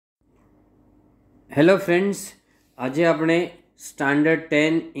Hello friends, આજે આપણે standard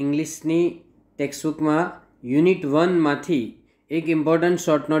 10 ઇંગ્લિશની ટેક્સ્ટબુકમાં unit 1માંથી એક ઇમ્પોર્ટન્ટ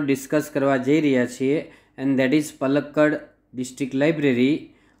શોર્ટ નોટ ડિસ્કસ કરવા જઈ રહ્યા છીએ and that is Palakkad district library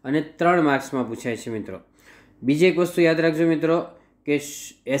અને 3 માર્ક્સમાં પૂછાય છે મિત્રો. બીજી એક વસ્તુ યાદ રાખજો મિત્રો કે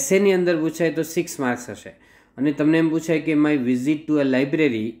એસેની અંદર પૂછાય તો 6 માર્ક્સ હશે અને તમને એમ પૂછાય કે my visit to a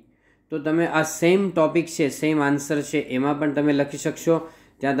library, તો તમે આ સેમ ટોપિક છે, સેમ આન્સર છે, એમાં પણ તમે લખી શકશો.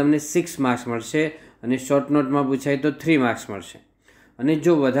 ત્યાં તમને 6 માર્ક્સ મળશે અને શોર્ટ નોટમાં પૂછાય તો 3 માર્ક્સ મળશે. અને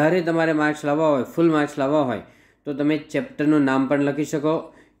જો વધારે તમારે માર્ક્સ લાવવા હોય, ફૂલ માર્ક્સ લાવવા હોય, તો તમે ચેપ્ટરનું નામ પણ લખી શકો.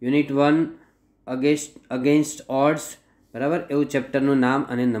 યુનિટ 1 અગેન્સ્ટ ઓડ્સ, બરાબર, એવું ચેપ્ટરનું નામ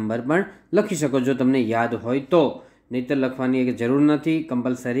અને નંબર પણ લખી શકો જો તમને યાદ હોય તો. નહીંતર લખવાની જરૂર નથી,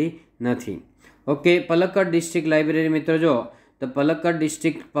 કમ્પલસરી નથી. ઓકે, પલક્કડ ડિસ્ટ્રિક્ટ લાઇબ્રેરી મિત્રો જો, the Palakkad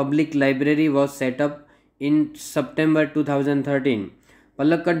district public library was setup in September 2013.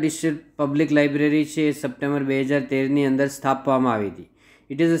 Palakkad district public library છે એ સપ્ટેમ્બર 2013ની અંદર સ્થાપવામાં આવી હતી.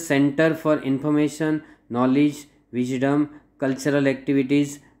 It is a centre for information, knowledge, wisdom, cultural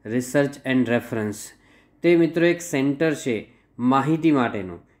activities, research and reference. તે મિત્રો એક સેન્ટર છે માહિતી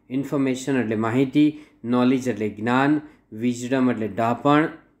માટેનું. ઇન્ફોર્મેશન એટલે માહિતી, નોલેજ એટલે જ્ઞાન, વિઝડમ એટલે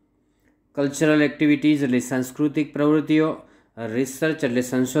ડહાપણ, કલ્ચરલ એક્ટિવિટીઝ એટલે સાંસ્કૃતિક પ્રવૃત્તિઓ, રિસર્ચ એટલે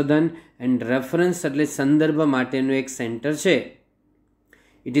સંશોધન, એન્ડ રેફરન્સ એટલે સંદર્ભ માટેનું એક સેન્ટર છે.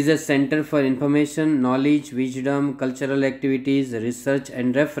 It is a center for information, knowledge, wisdom, cultural activities, research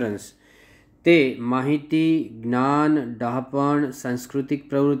and reference. તે માહિતી, જ્ઞાન, ડહાપણ, સાંસ્કૃતિક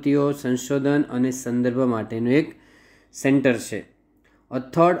પ્રવૃત્તિઓ, સંશોધન અને સંદર્ભ માટેનું એક સેન્ટર છે. A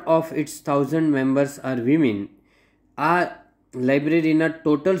third of its 1000 members are women. આ લાઇબ્રેરીના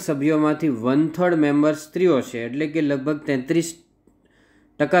ટોટલ સભ્યોમાંથી 1/3 મેમ્બર્સ સ્ત્રીઓ છે, એટલે કે લગભગ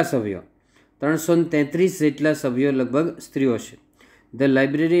 33% સભ્યો, 333 જેટલા સભ્યો લગભગ સ્ત્રીઓ છે. The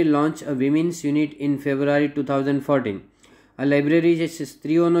library launched a women's unit in February 2014. આ લાઇબ્રેરી જે છે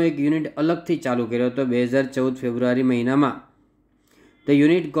સ્ત્રીઓનો એક યુનિટ અલગથી ચાલુ કર્યો હતો 2014 ફેબ્રુઆરી મહિનામાં. The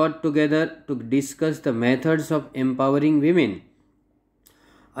unit got together to discuss the methods of empowering women.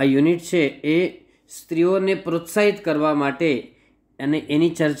 આ યુનિટ છે એ સ્ત્રીઓને પ્રોત્સાહિત કરવા માટે અને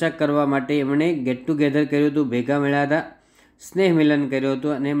એની ચર્ચા કરવા માટે એમણે ગેટ ટુગેધર કર્યું હતું, ભેગા મળ્યા હતા, સ્નેહ મિલન કર્યું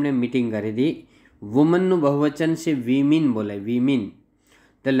હતું અને એમણે મિટિંગ કરી હતી. વુમનનું બહુવચન છે વીમિન બોલાય, વીમિન.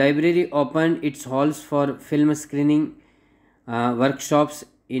 The library opened its halls for film screening, workshops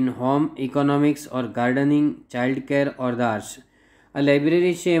in home economics or gardening, childcare or the arts. આ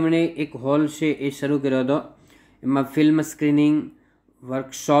લાઇબ્રેરી છે એમણે એક હોલ છે એ શરૂ કર્યો હતો. એમાં film screening,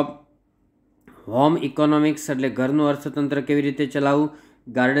 workshop, home economics એટલે ઘરનું અર્થતંત્ર કેવી રીતે ચલાવવું,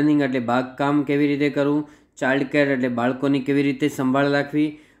 ગાર્ડનિંગ એટલે બાગકામ કેવી રીતે કરવું, ચાઇલ્ડ કેર એટલે બાળકોની કેવી રીતે સંભાળ રાખવી,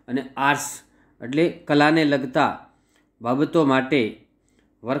 અને આર્ટ્સ એટલે કલાને લગતા બાબતો માટે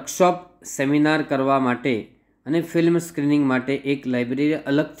વર્કશોપ, સેમિનાર કરવા માટે અને ફિલ્મ સ્ક્રીનિંગ માટે એક લાઇબ્રેરી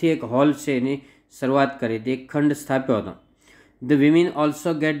અલગથી એક હોલ છે એની શરૂઆત કરી હતી, એક ખંડ સ્થાપ્યો હતો. The women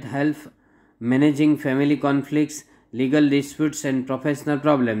also gate help managing family conflicts, legal disputes and professional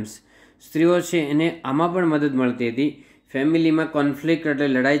problems. સ્ત્રીઓ છે એને આમાં પણ મદદ મળતી હતી. ફેમિલીમાં કોન્ફ્લિક્ટ એટલે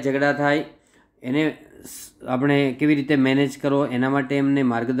લડાઈ ઝઘડા થાય, એને આપણે કેવી રીતે મેનેજ કરો એના માટે એમને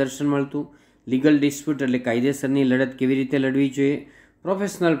માર્ગદર્શન મળતું. લીગલ ડિસ્પ્યુટ એટલે કાયદેસરની લડત કેવી રીતે લડવી જોઈએ.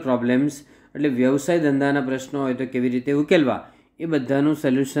 પ્રોફેશનલ પ્રોબ્લેમ્સ એટલે વ્યવસાય ધંધાના પ્રશ્નો હોય તો કેવી રીતે ઉકેલવા, એ બધાનું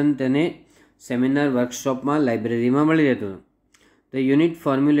સોલ્યુશન તેને સેમિનાર, વર્કશોપમાં, લાઇબ્રેરીમાં મળી રહેતું. The unit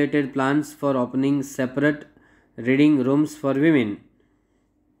formulated plans for opening separate reading rooms four women.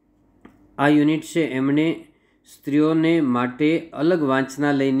 આ યુનિટ છે એમણે સ્ત્રીઓને માટે અલગ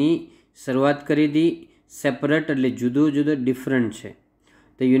વાંચનાલયની શરૂઆત કરી હતી. સેપરેટ એટલે જુદું જુદું, ડિફરન્ટ છે.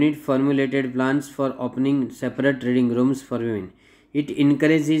 The unit formulated plans for opening separate reading rooms four women. It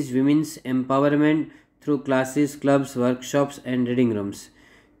encourages women's empowerment through classes, clubs, workshops and reading rooms.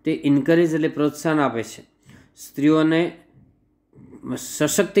 તે encourage એટલે પ્રોત્સાહન આપે છે, સ્ત્રીઓને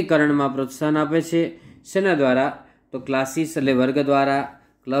સશક્તિકરણમાં પ્રોત્સાહન આપે છે. શેના દ્વારા? તો ક્લાસીસ એટલે વર્ગ દ્વારા,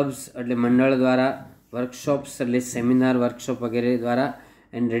 ક્લબ્સ એટલે મંડળ દ્વારા, વર્કશોપ્સ એટલે સેમિનાર, વર્કશોપ વગેરે દ્વારા,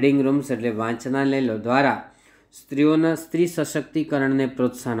 એન્ડ રીડિંગ રૂમ્સ એટલે વાંચનાલય દ્વારા સ્ત્રીઓના સ્ત્રી સશક્તિકરણને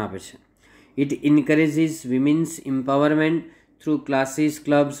પ્રોત્સાહન આપે છે. It encourages women's empowerment through classes,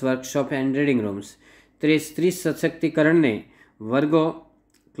 clubs, workshop and reading rooms. તે સ્ત્રી સશક્તિકરણને વર્ગો,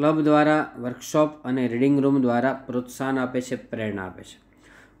 ક્લબ દ્વારા, વર્કશોપ અને રીડિંગ રૂમ દ્વારા પ્રોત્સાહન આપે છે, પ્રેરણા આપે છે.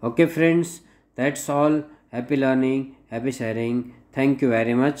 Okay friends, that's all. Happy learning, happy sharing. Thank you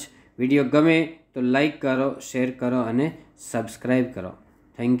very much. Video ગમે તો લાઈક કરો, શેર કરો અને સબસ્ક્રાઈબ કરો.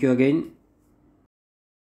 Thank you again.